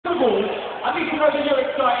all, I need to know that you're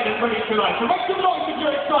excited and ready tonight. So make some noise if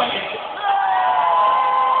you're excited.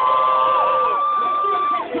 Let's do a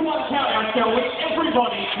 10 to 1 countdown, shall we?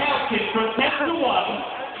 Everybody counting from 10 to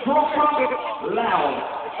 1, proper loud.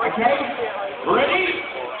 Okay? Ready?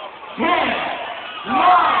 10, 9,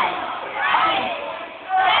 8,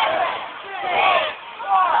 7, 6,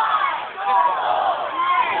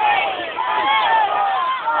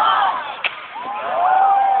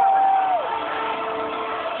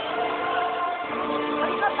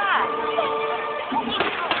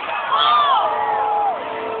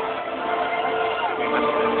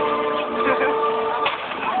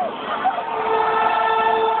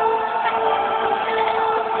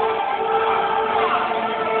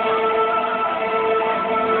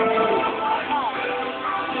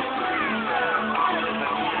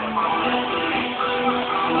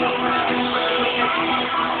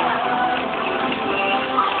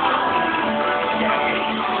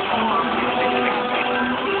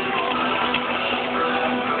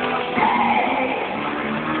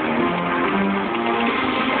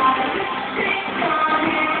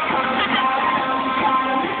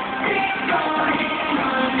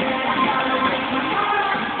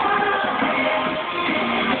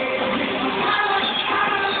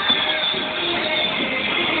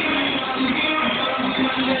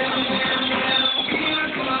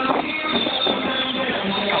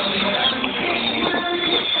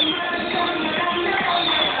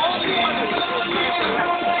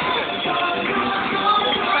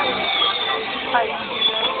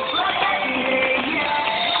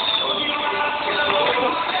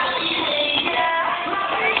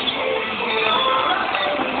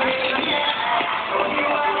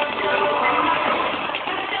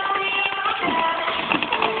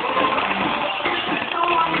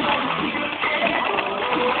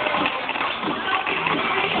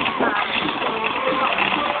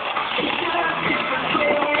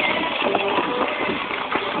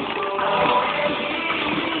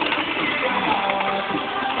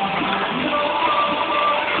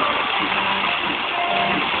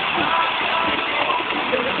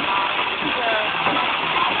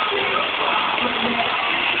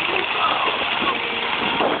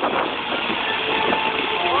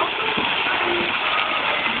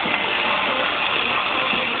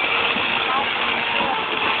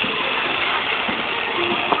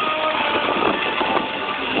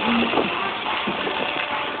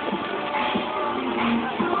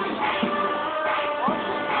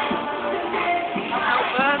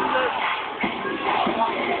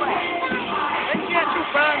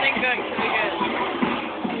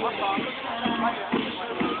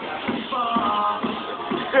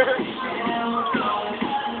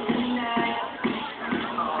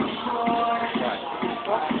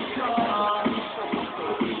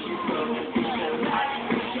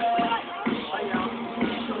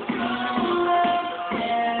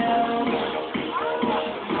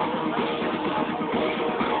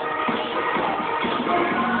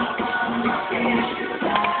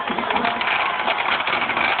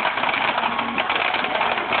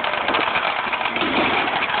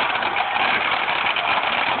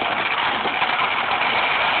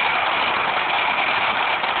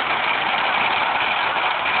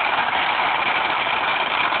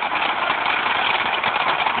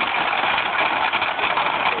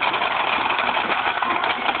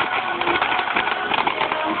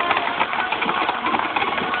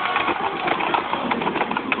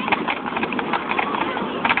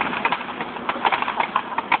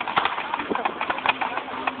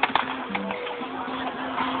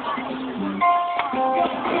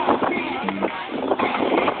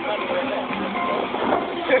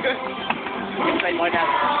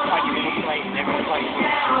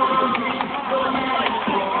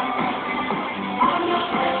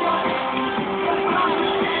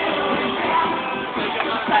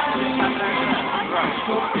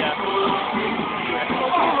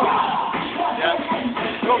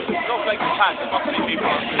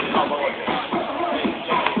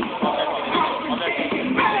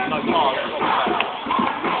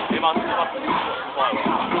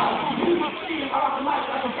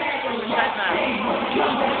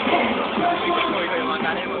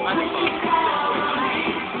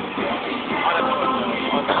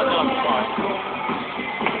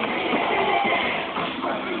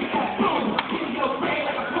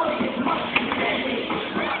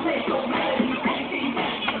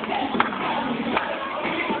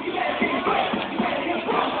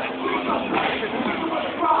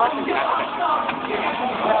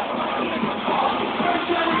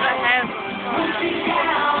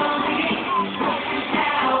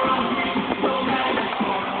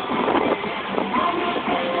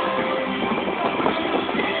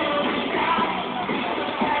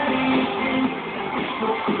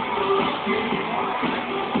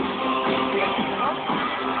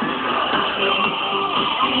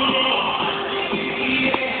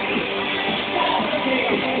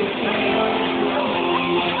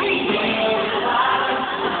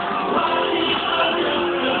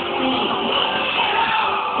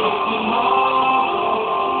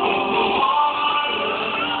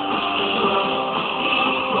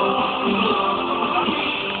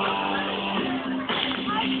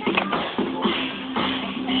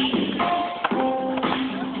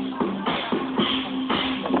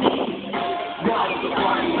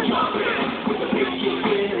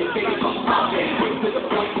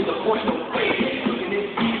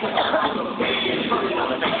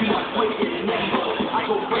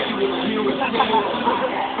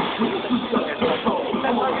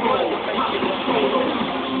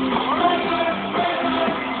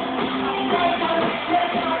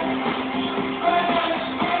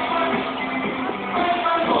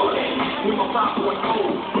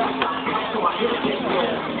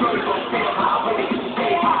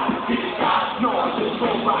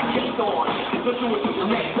 Let's do it to the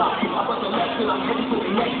next stop. I put the left till I'm heading to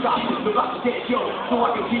the next stop. The rock is dead, yo, so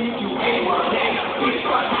I can hear you anywhere. It's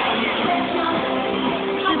right now,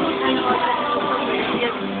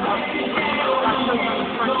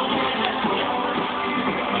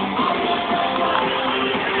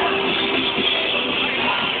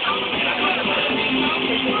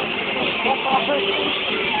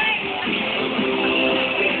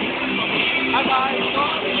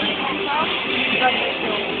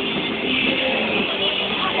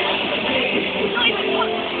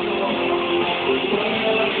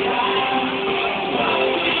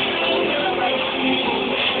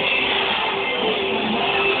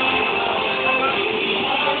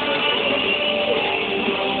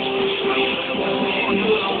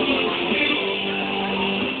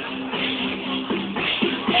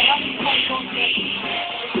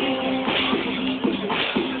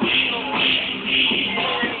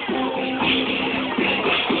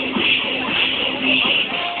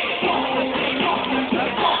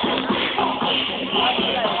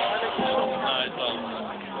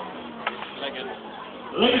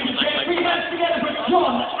 Ladies and gentlemen, put your hands together for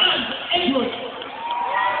John and Edward.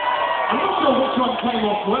 I'm not sure which one came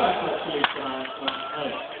off worse actually tonight.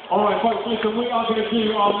 Alright folks, listen, we are going to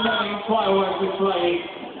do our morning fireworks display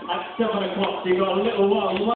at 7 o'clock, so you've got a little while.